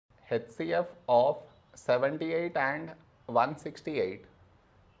HCF of 78 and 168.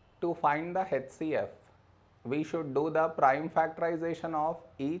 To find the HCF, we should do the prime factorization of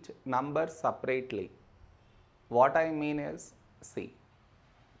each number separately. What I mean is, see,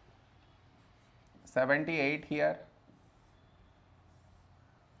 78 here,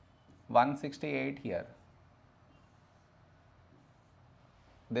 168 here.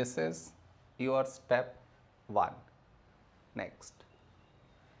 This is your step 1. Next,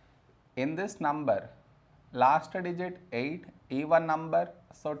 in this number, last digit 8, even number,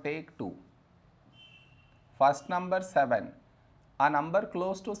 so take 2. First number 7, a number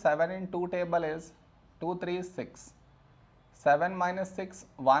close to 7 in 2 table is 2, 3, 6. 7 minus 6,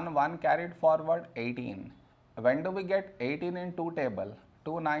 1, 1 carried forward 18. When do we get 18 in 2 table?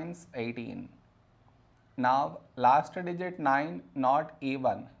 2 9s 18. Now last digit 9 not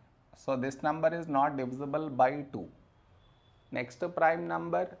even, so this number is not divisible by 2. Next prime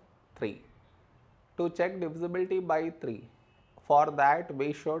number 3. To check divisibility by 3, for that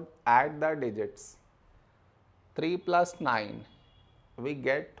we should add the digits. 3 plus 9, we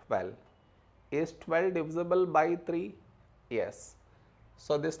get 12. Is 12 divisible by 3? Yes.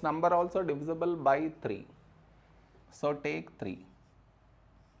 So this number also divisible by 3. So take 3.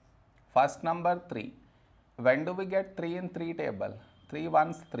 First number 3. When do we get 3 in 3 table? 3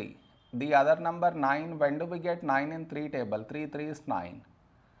 ones 3. The other number 9, when do we get 9 in 3 table? 3 3 is 9.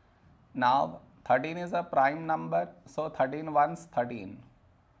 Now 13 is a prime number, so 13 ones 13.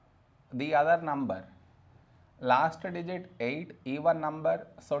 The other number, last digit 8, even number,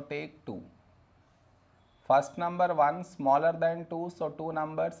 so take 2. First number 1 smaller than 2, so 2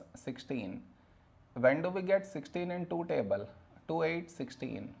 numbers 16. When do we get 16 in 2 table? 2 8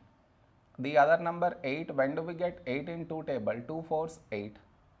 16. The other number 8, when do we get 8 in 2 table? 2 4s 8.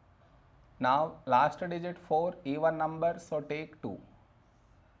 Now last digit 4, even number, so take 2.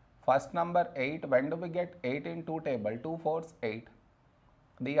 First number 8, when do we get 8 in 2 table? 2 4s 8.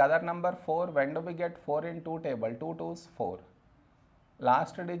 The other number 4, when do we get 4 in 2 table? 2 2s 4.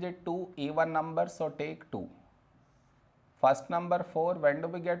 Last digit 2, even number, so take 2. First number 4, when do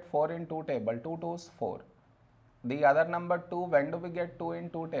we get 4 in 2 table? 2 2s 4. The other number 2, when do we get 2 in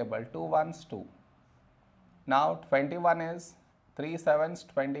 2 table? 2 1s 2. Now 21 is 3 7s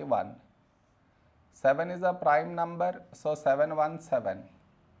 21. 7 is a prime number, so 7 1 7.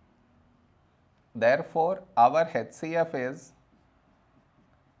 Therefore, our HCF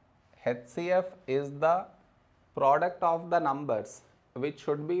is the product of the numbers which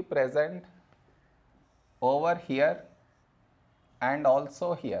should be present over here and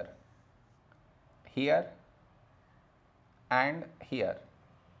also here, here and here.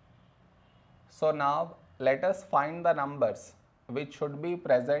 So now let us find the numbers which should be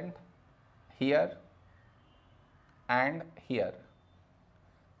present here and here.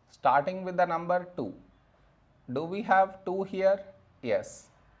 Starting with the number 2. Do we have 2 here? Yes.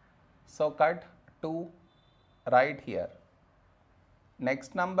 So cut 2 right here.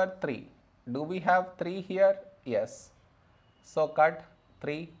 Next number 3. Do we have 3 here? Yes. So cut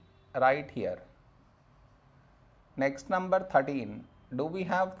 3 right here. Next number 13. Do we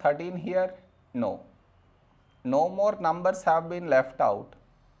have 13 here? No. No more numbers have been left out.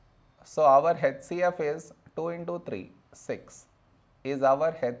 So our HCF is 2 into 3, 6 is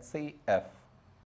our HCF.